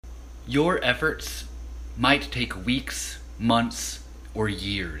Your efforts might take weeks, months, or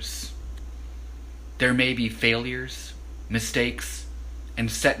years. There may be failures, mistakes,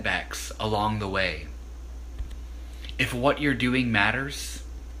 and setbacks along the way. If what you're doing matters,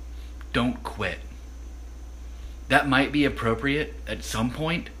 don't quit. That might be appropriate at some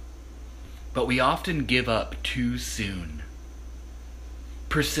point, but we often give up too soon.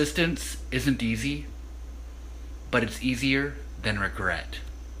 Persistence isn't easy, but it's easier than regret.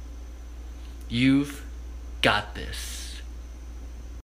 You've got this.